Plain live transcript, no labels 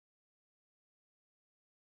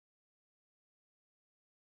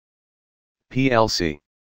PLC,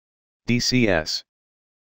 DCS,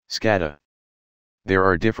 SCADA. There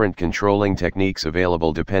are different controlling techniques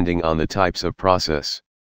available depending on the types of process.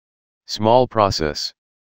 Small process,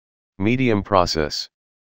 medium process,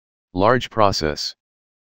 large process.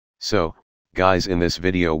 So, guys, in this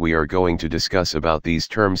video we are going to discuss about these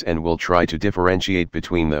terms and we'll try to differentiate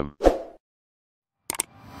between them.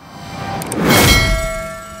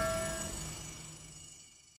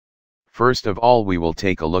 First of all, we will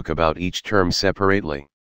take a look about each term separately.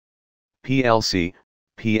 PLC,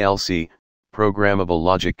 Programmable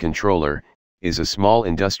Logic Controller, is a small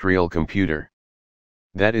industrial computer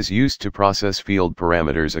that is used to process field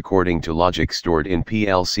parameters according to logic stored in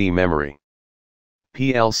PLC memory.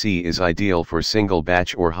 PLC is ideal for single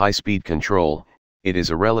batch or high-speed control. It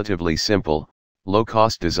is a relatively simple,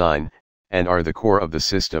 low-cost design, and are the core of the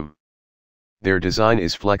system. Their design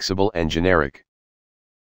is flexible and generic.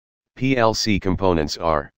 PLC components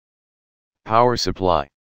are power supply,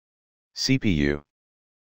 CPU,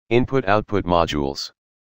 input-output modules,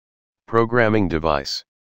 programming device.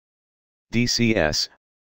 DCS,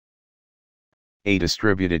 a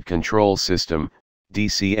distributed control system.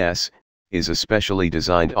 DCS is a specially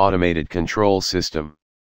designed automated control system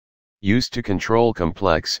used to control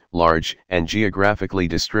complex, large, and geographically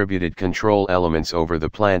distributed control elements over the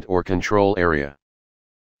plant or control area.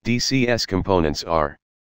 DCS components are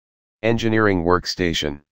engineering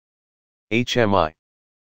workstation, HMI,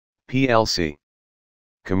 PLC,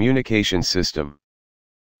 communication system,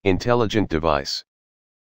 intelligent device.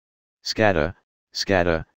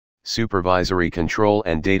 SCADA, supervisory control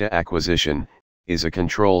and data acquisition, is a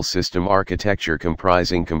control system architecture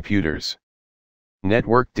comprising computers,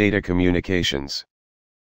 network data communications,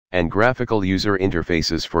 and graphical user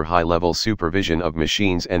interfaces for high-level supervision of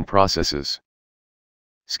machines and processes.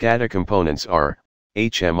 SCADA components are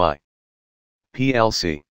HMI,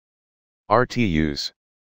 PLC, RTUs,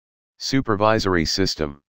 supervisory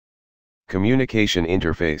system, communication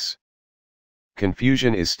interface.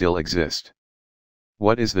 Confusion is still exist.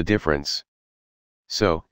 What is the difference?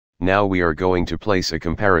 So, now we are going to place a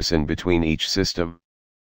comparison between each system.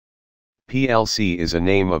 PLC is a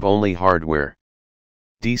name of only hardware.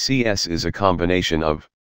 DCS is a combination of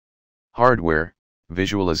hardware,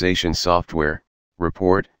 visualization software,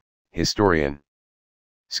 report, historian.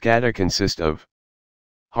 SCADA consists of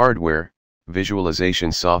hardware,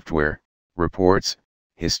 visualization software, reports,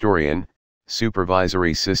 historian,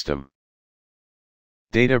 supervisory system.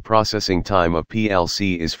 Data processing time of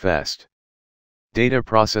PLC is fast. Data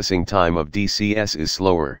processing time of DCS is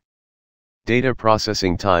slower. Data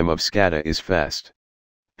processing time of SCADA is fast.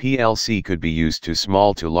 PLC could be used to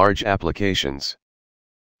small to large applications,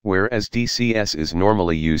 whereas DCS is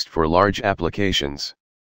normally used for large applications.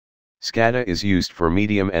 SCADA is used for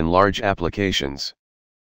medium and large applications.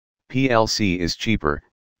 PLC is cheaper,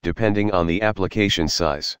 depending on the application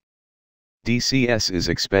size. DCS is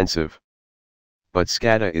expensive, but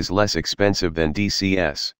SCADA is less expensive than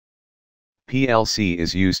DCS. PLC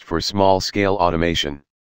is used for small-scale automation.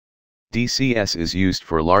 DCS is used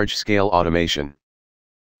for large-scale automation.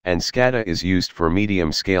 And SCADA is used for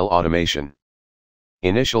medium-scale automation.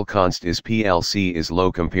 Initial cost is PLC is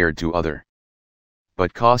low compared to other,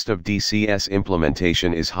 but cost of DCS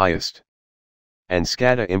implementation is highest. And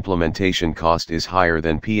SCADA implementation cost is higher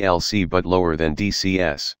than PLC but lower than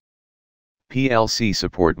DCS. PLC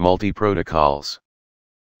support multi-protocols,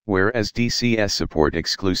 whereas DCS support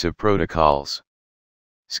exclusive protocols.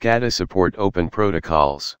 SCADA support open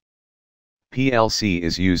protocols. PLC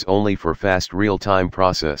is used only for fast real-time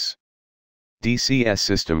process. DCS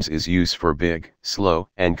systems is used for big, slow,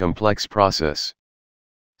 and complex process.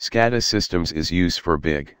 SCADA systems is used for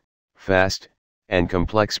big, fast, and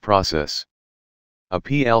complex process. A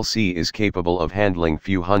PLC is capable of handling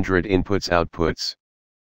few hundred inputs-outputs.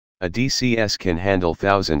 A DCS can handle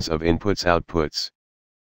thousands of inputs-outputs.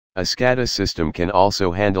 A SCADA system can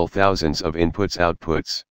also handle thousands of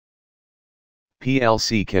inputs-outputs.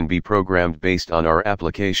 PLC can be programmed based on our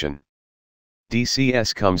application.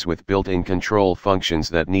 DCS comes with built-in control functions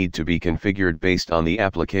that need to be configured based on the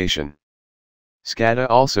application. SCADA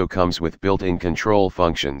also comes with built-in control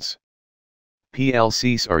functions.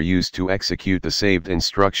 PLCs are used to execute the saved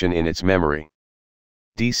instruction in its memory.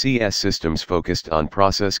 DCS systems focused on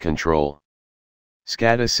process control.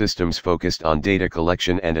 SCADA systems focused on data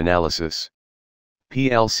collection and analysis.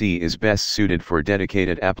 PLC is best suited for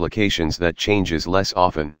dedicated applications that changes less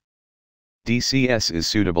often. DCS is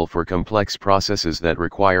suitable for complex processes that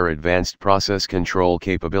require advanced process control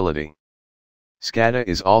capability. SCADA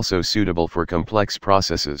is also suitable for complex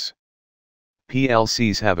processes.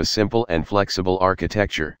 PLCs have a simple and flexible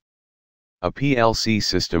architecture. A PLC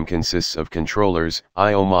system consists of controllers,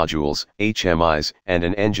 I/O modules, HMIs, and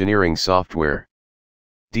an engineering software.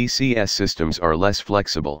 DCS systems are less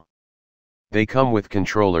flexible. They come with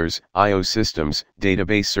controllers, I/O systems,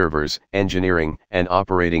 database servers, engineering, and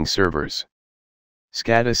operating servers.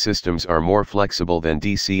 SCADA systems are more flexible than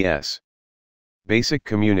DCS. Basic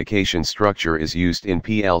communication structure is used in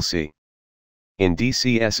PLC. In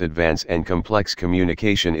DCS, advanced and complex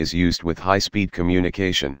communication is used with high-speed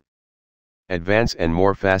communication. Advanced and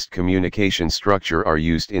more fast communication structure are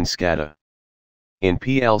used in SCADA. In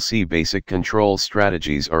PLC, basic control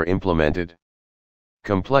strategies are implemented.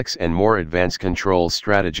 Complex and more advanced control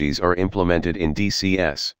strategies are implemented in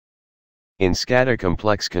DCS. In SCADA,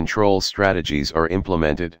 complex control strategies are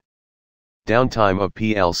implemented. Downtime of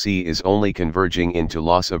PLC is only converging into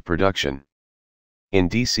loss of production. In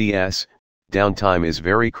DCS, downtime is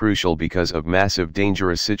very crucial because of massive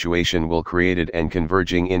dangerous situation will created and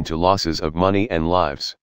converging into losses of money and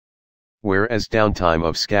lives. Whereas downtime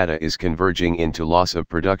of SCADA is converging into loss of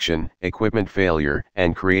production, equipment failure,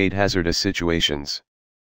 and create hazardous situations.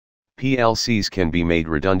 PLCs can be made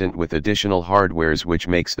redundant with additional hardwares which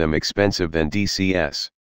makes them expensive than DCS.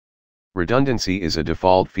 Redundancy is a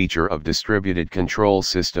default feature of distributed control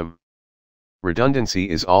system. Redundancy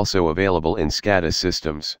is also available in SCADA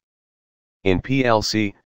systems. In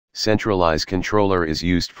PLC, centralized controller is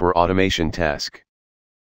used for automation task.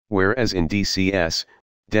 Whereas in DCS,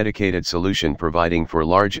 dedicated solution providing for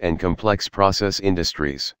large and complex process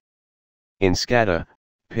industries. In SCADA,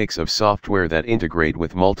 picks of software that integrate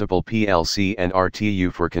with multiple PLC and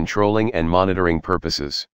RTU for controlling and monitoring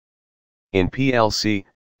purposes. In PLC,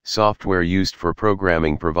 software used for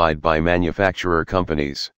programming provided by manufacturer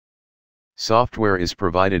companies. Software is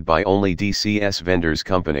provided by only DCS vendors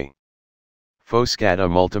company. For SCADA,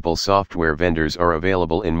 multiple software vendors are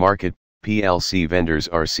available in market. PLC vendors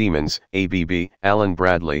are Siemens, ABB, Allen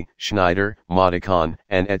Bradley, Schneider, Modicon,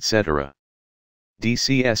 and etc.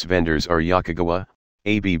 DCS vendors are Yakugawa,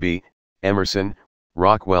 ABB, Emerson,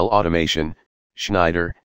 Rockwell Automation,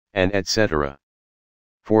 Schneider, and etc.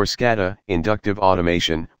 For SCADA, inductive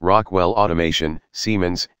automation, Rockwell Automation,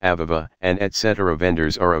 Siemens, Aviva, and etc.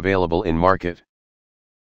 vendors are available in market.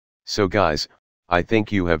 So guys, I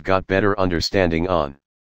think you have got better understanding on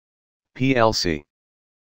PLC,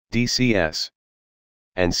 DCS,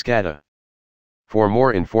 and SCADA. For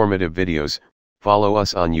more informative videos, follow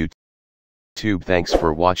us on YouTube. Thanks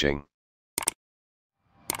for watching.